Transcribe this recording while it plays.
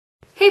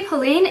Hey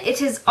Pauline,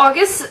 it is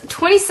August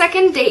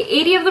 22nd, day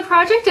 80 of the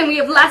project, and we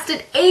have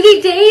lasted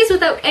 80 days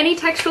without any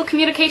textual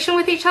communication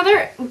with each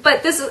other.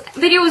 But this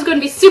video is going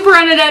to be super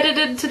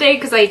unedited today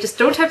because I just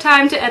don't have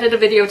time to edit a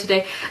video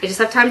today. I just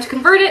have time to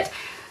convert it.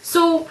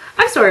 So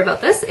I'm sorry about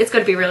this. It's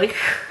going to be really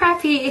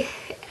crappy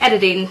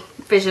editing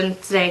vision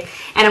today,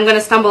 and I'm going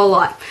to stumble a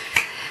lot.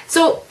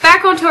 So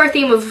back onto our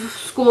theme of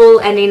school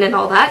ending and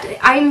all that.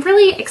 I'm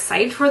really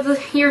excited for the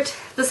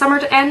summer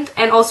to end,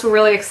 and also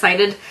really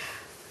excited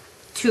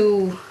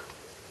to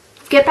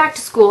get back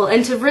to school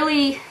and to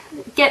really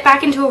get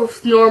back into a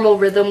normal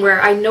rhythm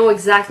where I know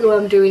exactly what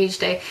I'm doing each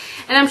day.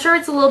 And I'm sure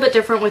it's a little bit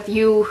different with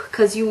you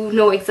because you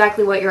know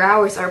exactly what your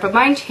hours are, but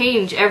mine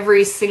change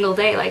every single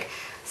day. Like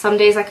some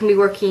days I can be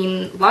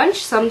working lunch,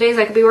 some days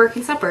I could be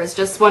working supper. It's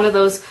just one of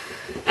those,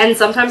 and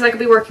sometimes I could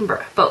be working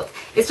both.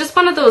 It's just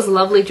one of those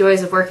lovely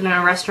joys of working in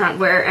a restaurant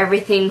where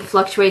everything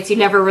fluctuates. You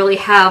never really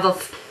have a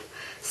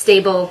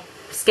stable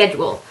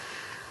schedule.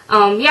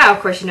 Yeah,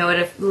 of course you know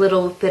it a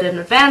little bit in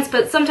advance,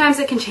 but sometimes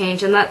it can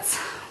change, and that's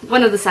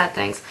one of the sad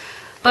things.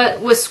 But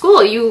with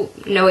school, you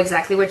know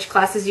exactly which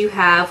classes you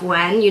have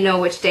when, you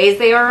know which days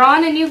they are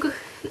on, and you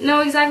know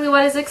exactly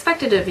what is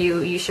expected of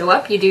you. You show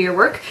up, you do your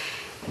work,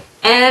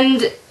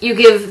 and you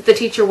give the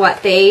teacher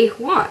what they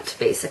want,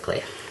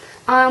 basically.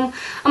 I'm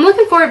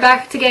looking forward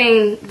back to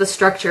getting the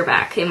structure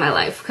back in my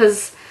life,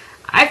 because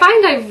I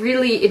find I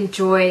really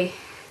enjoy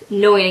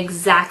knowing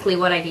exactly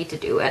what I need to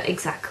do at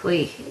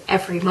exactly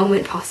every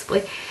moment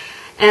possibly.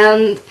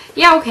 And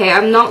yeah, okay,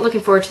 I'm not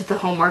looking forward to the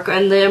homework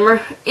and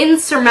the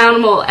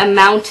insurmountable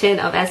mountain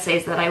of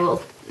essays that I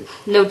will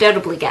no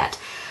doubtably get.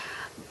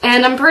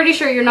 And I'm pretty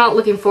sure you're not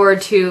looking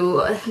forward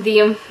to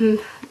the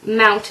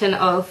mountain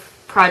of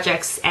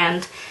projects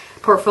and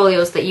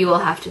portfolios that you will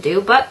have to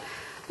do, but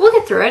we'll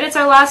get through it. It's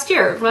our last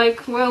year.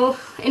 Like, we'll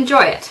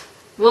enjoy it.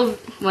 We'll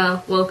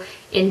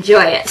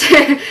enjoy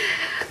it.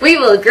 We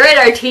will grit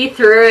our teeth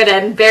through it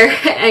and bear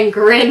and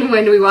grin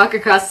when we walk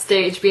across the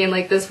stage, being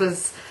like, this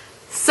was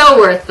so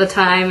worth the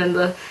time and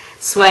the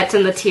sweat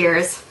and the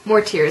tears.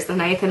 More tears than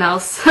anything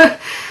else.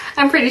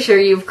 I'm pretty sure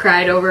you've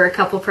cried over a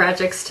couple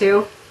projects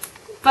too.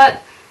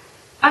 But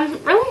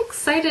I'm really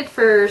excited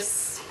for,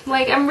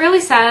 I'm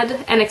really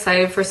sad and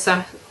excited for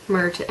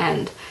summer to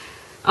end.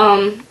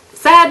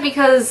 Sad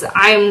because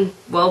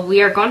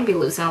we are going to be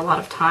losing a lot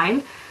of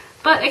time.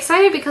 But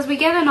excited because we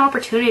get an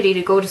opportunity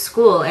to go to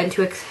school and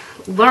to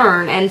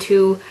learn and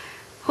to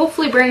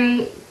hopefully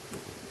bring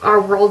our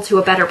world to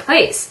a better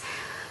place.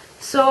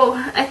 So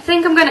I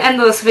think I'm going to end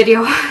this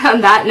video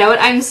on that note.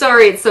 I'm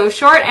sorry it's so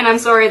short, and I'm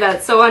sorry that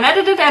it's so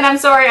unedited, and I'm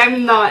sorry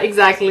I'm not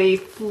exactly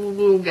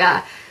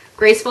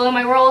graceful in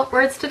my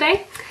words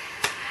today.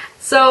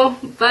 So,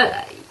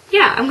 but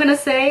yeah, I'm going to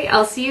say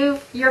I'll see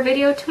your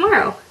video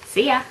tomorrow.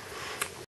 See ya!